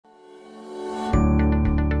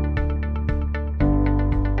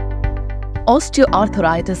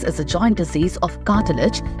Osteoarthritis is a joint disease of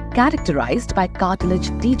cartilage characterized by cartilage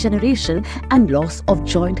degeneration and loss of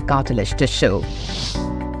joint cartilage tissue.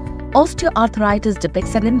 Osteoarthritis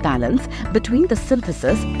depicts an imbalance between the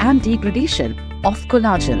synthesis and degradation of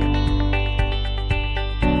collagen.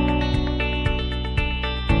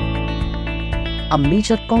 A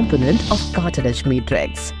major component of cartilage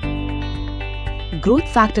matrix. Growth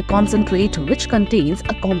factor concentrate, which contains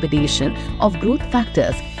a combination of growth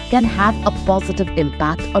factors, can have a positive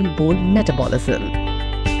impact on bone metabolism.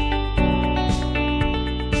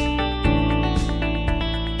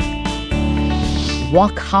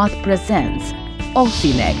 Wockhardt presents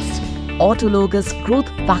Ossinext Autologous Growth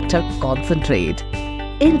Factor Concentrate,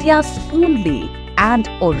 India's only and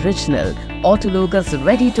original autologous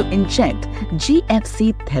ready-to-inject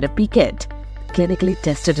GFC therapy kit, clinically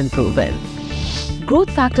tested and proven.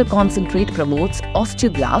 Growth factor concentrate promotes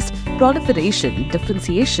osteoblast proliferation,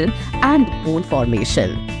 differentiation, and bone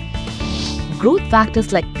formation. Growth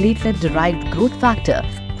factors like platelet-derived growth factor,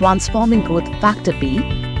 transforming growth factor B,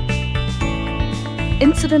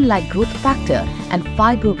 insulin-like growth factor, and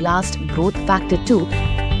fibroblast growth factor 2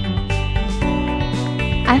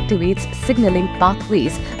 activates signaling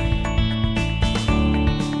pathways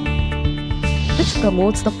which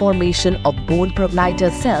promotes the formation of bone progenitor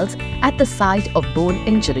cells at the site of bone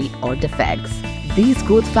injury or defects. These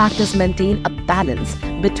growth factors maintain a balance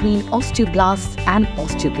between osteoblasts and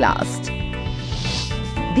osteoclasts.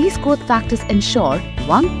 These growth factors ensure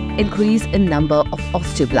 1. Increase in number of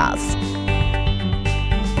osteoblasts,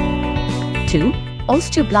 2.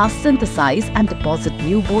 Osteoblasts synthesize and deposit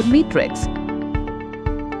new bone matrix,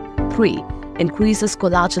 3. Increases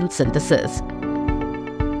collagen synthesis,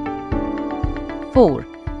 4.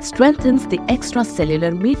 Strengthens the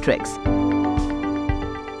extracellular matrix,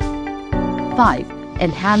 5.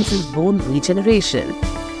 Enhances bone regeneration,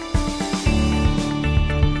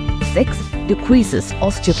 6. Decreases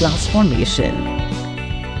osteoblast formation.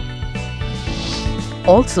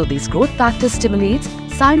 Also, these growth factors stimulate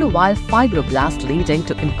synovial fibroblasts, leading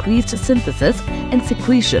to increased synthesis and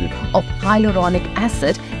secretion of hyaluronic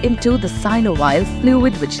acid into the synovial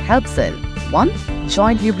fluid, which helps in 1.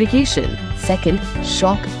 Joint lubrication, 2.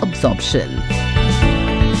 Shock absorption.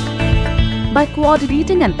 By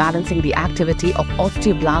coordinating and balancing the activity of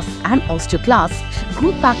osteoblasts and osteoclasts,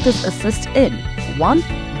 growth factors assist in 1.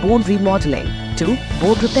 Bone remodeling, 2.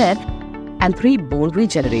 Bone repair, and 3. Bone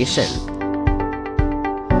regeneration.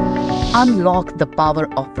 Unlock the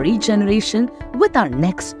power of regeneration with our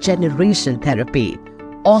next generation therapy.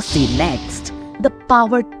 Ossinext, the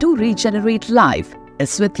power to regenerate life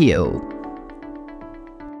is with you.